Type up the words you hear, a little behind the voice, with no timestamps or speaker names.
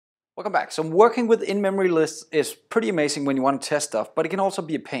Welcome back. So working with in-memory lists is pretty amazing when you want to test stuff, but it can also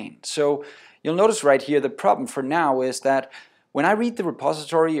be a pain. So you'll notice right here the problem for now is that when I read the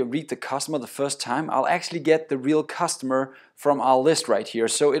repository or read the customer the first time, I'll actually get the real customer from our list right here.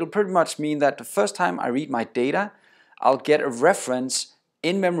 So it'll pretty much mean that the first time I read my data, I'll get a reference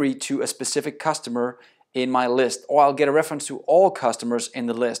in memory to a specific customer in my list, or I'll get a reference to all customers in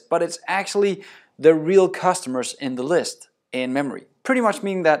the list, but it's actually the real customers in the list in memory. Pretty much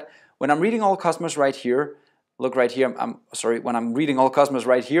meaning that when I'm reading all customers right here, look right here, when I'm reading all customers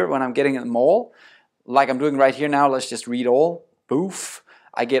right here, when I'm getting them all, like I'm doing right here now, let's just read all, boof,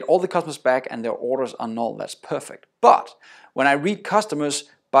 I get all the customers back and their orders are null, that's perfect. But when I read customers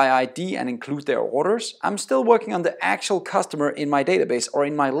by ID and include their orders, I'm still working on the actual customer in my database or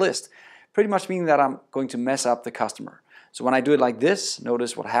in my list, pretty much meaning that I'm going to mess up the customer. So when I do it like this,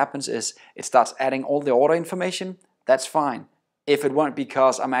 notice what happens is it starts adding all the order information, that's fine. If it weren't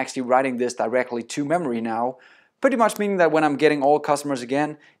because I'm actually writing this directly to memory now, pretty much meaning that when I'm getting all customers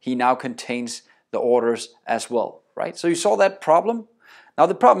again, he now contains the orders as well, right? So you saw that problem? Now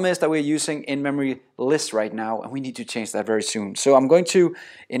the problem is that we're using in-memory lists right now and we need to change that very soon. So I'm going to,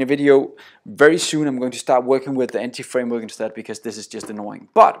 in a video very soon, I'm going to start working with the NT framework instead because this is just annoying.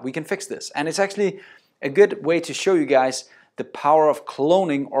 But we can fix this, and it's actually a good way to show you guys the power of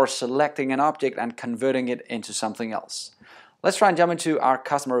cloning or selecting an object and converting it into something else. Let's try and jump into our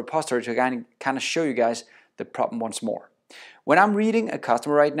customer repository to kind of show you guys the problem once more. When I'm reading a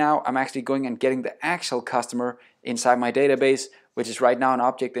customer right now, I'm actually going and getting the actual customer inside my database, which is right now an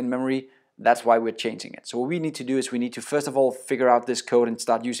object in memory. That's why we're changing it. So what we need to do is we need to first of all figure out this code and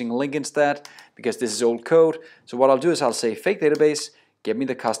start using Linq instead, because this is old code. So what I'll do is I'll say fake database, give me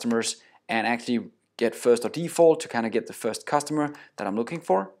the customers, and actually get first or default to kind of get the first customer that I'm looking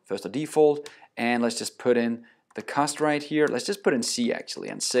for, first or default, and let's just put in the cust right here. Let's just put in C actually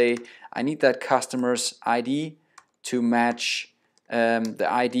and say I need that customer's ID to match the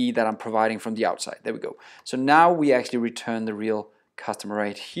ID that I'm providing from the outside. There we go. So now we actually return the real customer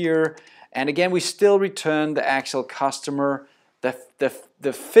right here. And again, we still return the actual customer,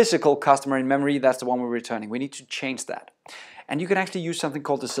 the physical customer in memory. That's the one we're returning. We need to change that. And you can actually use something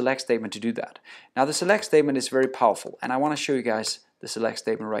called the select statement to do that. Now the select statement is very powerful, and I want to show you guys the select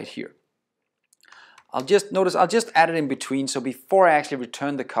statement right here. I'll just add it in between, so before I actually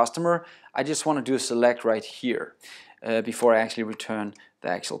return the customer, I just want to do a select right here before I actually return the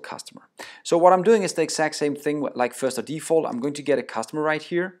actual customer. So what I'm doing is the exact same thing like first or default. I'm going to get a customer right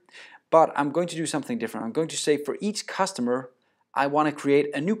here, but I'm going to do something different. I'm going to say for each customer, I want to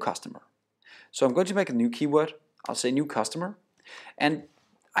create a new customer. So I'm going to make a new keyword. I'll say new customer, and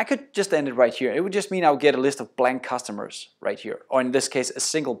I could just end it right here. It would just mean I'll get a list of blank customers right here, or in this case, a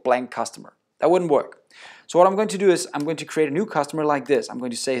single blank customer. That wouldn't work. So what I'm going to do is I'm going to create a new customer like this. I'm going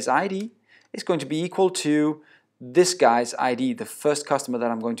to say his ID is going to be equal to this guy's ID, the first customer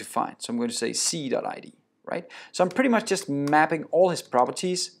that I'm going to find. So I'm going to say c.id, right? So I'm pretty much just mapping all his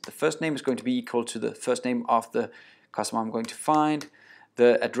properties. The first name is going to be equal to the first name of the customer I'm going to find.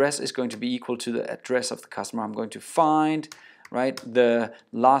 The address is going to be equal to the address of the customer I'm going to find, right? The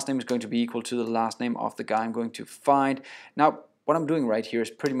last name is going to be equal to the last name of the guy I'm going to find. Now, what I'm doing right here is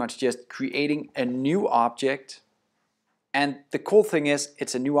pretty much just creating a new object, and the cool thing is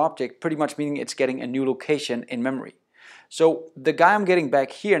it's a new object, pretty much meaning it's getting a new location in memory. So the guy I'm getting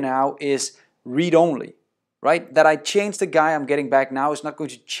back here now is read-only, right? That I change the guy I'm getting back now is not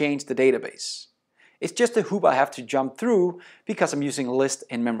going to change the database. It's just a hoop I have to jump through because I'm using a list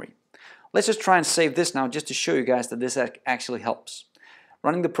in memory. Let's just try and save this now just to show you guys that this actually helps.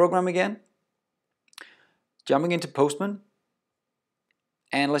 Running the program again, jumping into Postman,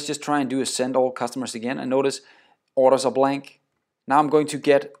 and let's just try and do a send all customers again, and notice orders are blank. Now I'm going to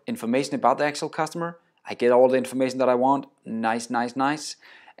get information about the actual customer. I get all the information that I want. Nice, nice, nice.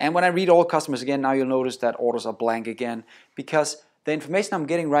 And when I read all customers again, now you'll notice that orders are blank again, because the information I'm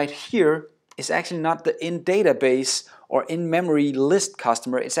getting right here is actually not the in-database or in-memory list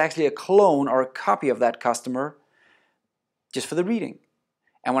customer. It's actually a clone or a copy of that customer just for the reading.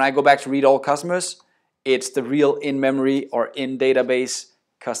 And when I go back to read all customers, it's the real in-memory or in-database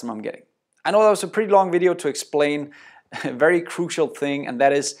customer I'm getting. I know that was a pretty long video to explain a very crucial thing, and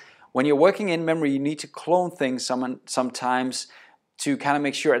that is when you're working in memory, you need to clone things sometimes to kind of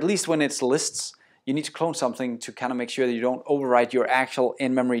make sure, at least when it's lists, you need to clone something to kind of make sure that you don't overwrite your actual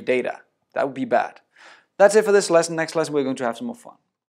in-memory data. That would be bad. That's it for this lesson. Next lesson, we're going to have some more fun.